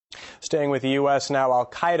Staying with the U.S. now,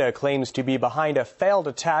 Al-Qaeda claims to be behind a failed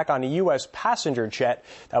attack on a U.S. passenger jet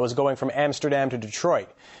that was going from Amsterdam to Detroit.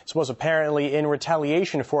 This was apparently in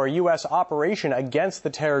retaliation for a U.S. operation against the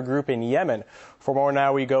terror group in Yemen. For more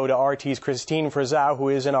now, we go to RT's Christine Frazao, who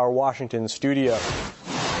is in our Washington studio.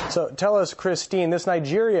 So tell us, Christine, this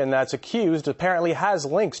Nigerian that's accused apparently has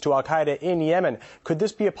links to Al-Qaeda in Yemen. Could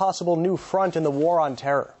this be a possible new front in the war on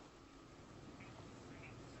terror?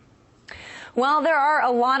 Well, there are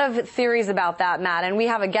a lot of theories about that, Matt, and we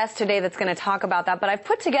have a guest today that's going to talk about that. But I've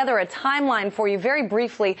put together a timeline for you very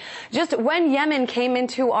briefly, just when Yemen came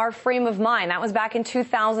into our frame of mind. That was back in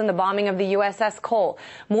 2000, the bombing of the USS Cole.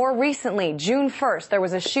 More recently, June 1st, there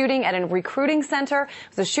was a shooting at a recruiting center.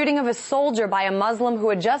 It was a shooting of a soldier by a Muslim who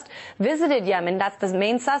had just visited Yemen. That's the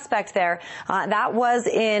main suspect there. That was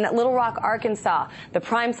in Little Rock, Arkansas. The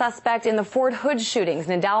prime suspect in the Fort Hood shootings,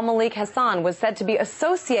 Nidal Malik Hassan, was said to be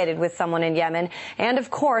associated with someone in Yemen. And, of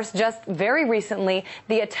course, just very recently,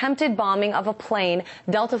 the attempted bombing of a plane,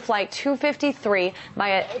 Delta Flight 253, by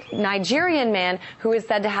a Nigerian man who is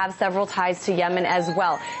said to have several ties to Yemen as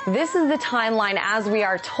well. This is the timeline as we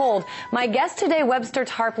are told. My guest today, Webster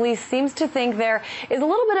Tarpley, seems to think there is a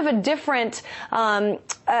little bit of a difference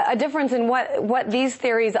in what these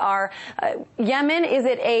theories are. Yemen, is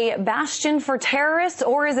it a bastion for terrorists,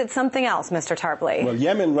 or is it something else, Mr. Tarpley? Well,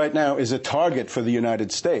 Yemen right now is a target for the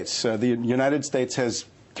United States. The United States has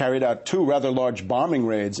carried out two rather large bombing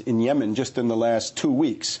raids in Yemen just in the last 2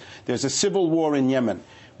 weeks. There's a civil war in Yemen.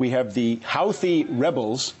 We have the Houthi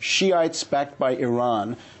rebels, Shiites backed by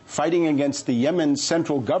Iran, fighting against the Yemen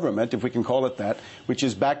central government, if we can call it that, which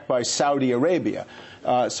is backed by Saudi Arabia.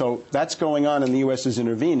 So that's going on, and the U.S. is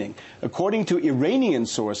intervening. According to Iranian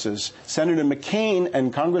sources, Senator McCain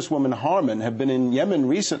and Congresswoman Harman have been in Yemen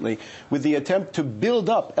recently with the attempt to build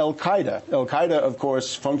up Al-Qaeda. Al-Qaeda, of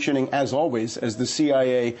course, functioning, as always, as the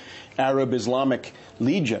CIA Arab Islamic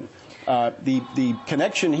Legion. The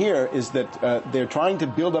connection here is that they're trying to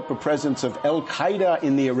build up a presence of Al-Qaeda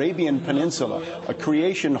in the Arabian Peninsula, a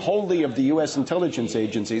creation wholly of the U.S. intelligence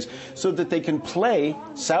agencies, so that they can play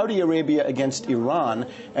Saudi Arabia against Iran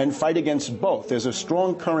and fight against both. There's a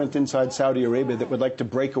strong current inside Saudi Arabia that would like to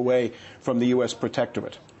break away from the U.S.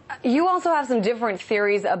 protectorate. You also have some different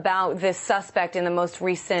theories about this suspect in the most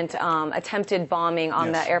recent attempted bombing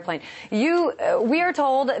on the airplane. We are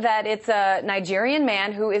told that it's a Nigerian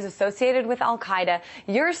man who is associated with Al-Qaeda.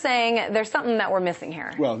 You're saying there's something that we're missing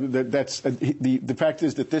here. Well, the fact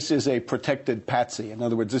is that this is a protected patsy. In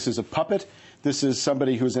other words, this is a puppet. This is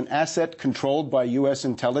somebody who's an asset controlled by U.S.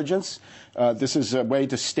 intelligence. This is a way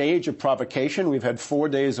to stage a provocation. We've had 4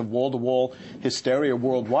 days of wall-to-wall hysteria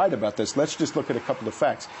worldwide about this. Let's just look at a couple of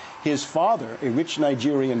facts. His father, a rich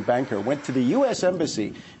Nigerian banker, went to the U.S.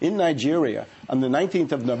 Embassy in Nigeria on the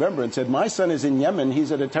 19th of November and said, my son is in Yemen.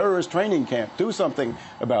 He's at a terrorist training camp. Do something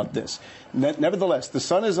about this. Nevertheless, the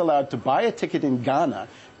son is allowed to buy a ticket in Ghana,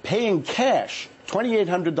 paying cash,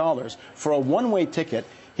 $2,800, for a one-way ticket.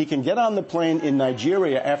 He can get on the plane in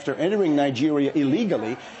Nigeria after entering Nigeria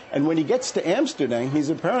illegally, and when he gets to Amsterdam, he's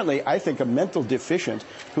apparently, I think, a mental deficient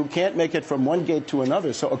who can't make it from one gate to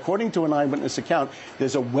another. So according to an eyewitness account,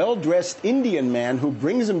 there's a well-dressed Indian man who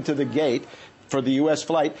brings him to the gate for the U.S.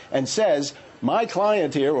 flight and says, my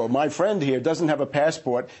client here, or my friend here, doesn't have a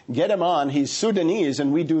passport. Get him on. He's Sudanese,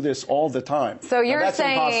 and we do this all the time. So you're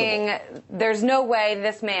saying there's no way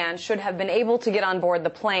this man should have been able to get on board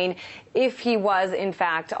the plane if he was, in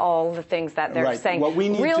fact, all the things that they're saying. What we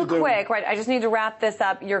need Real quick, I just need to wrap this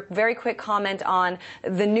up. Your very quick comment on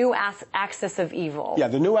the new axis of evil. Yeah,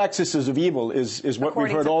 the new axis of evil is what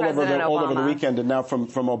we've heard all over the weekend and now from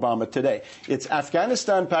Obama today. It's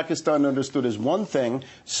Afghanistan, Pakistan understood as one thing,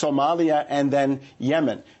 Somalia, and then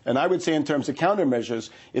Yemen. And I would say in terms of countermeasures,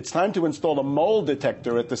 it's time to install a mole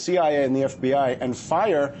detector at the CIA and the FBI and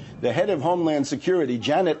fire the head of Homeland Security,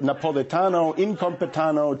 Janet Napolitano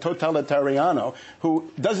Incompetano Totalitariano,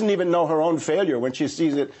 who doesn't even know her own failure when she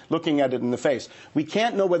sees it, looking at it in the face. We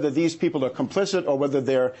can't know whether these people are complicit or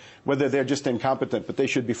whether they're just incompetent, but they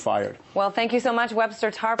should be fired. Well, thank you so much,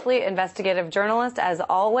 Webster Tarpley, investigative journalist, as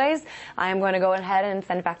always. I am going to go ahead and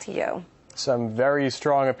send it back to you. Some very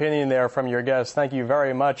strong opinion there from your guest. Thank you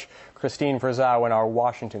very much, Christine Frazao, in our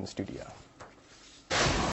Washington studio.